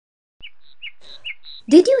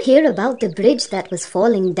Did you hear about the bridge that was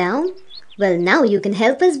falling down? Well, now you can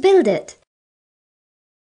help us build it.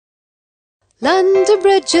 London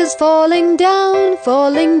Bridge is falling down,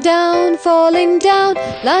 falling down, falling down.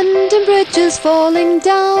 London Bridge is falling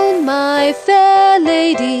down, my fair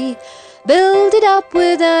lady. Build it up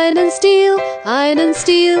with iron and steel, iron and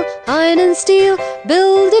steel, iron and steel.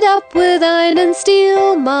 Build it up with iron and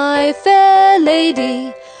steel, my fair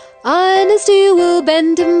lady. Iron and steel will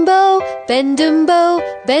bend and bow, bend and bow,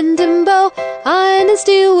 bend and bow. Iron and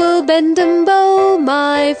steel will bend and bow,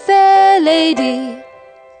 my fair lady.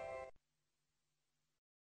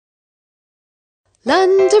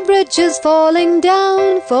 London Bridge is falling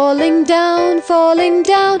down, falling down, falling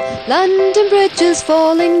down. London Bridge is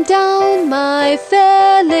falling down, my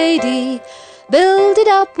fair lady. Build it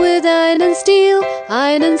up with iron and steel,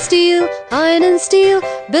 iron and steel, iron and steel.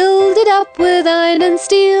 Build it up with iron and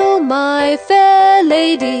steel, my fair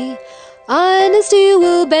lady. Iron and steel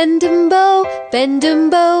will bend and bow, bend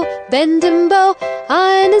and bow, bend and bow.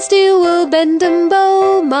 Iron and steel will bend and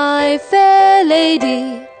bow, my fair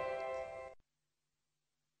lady.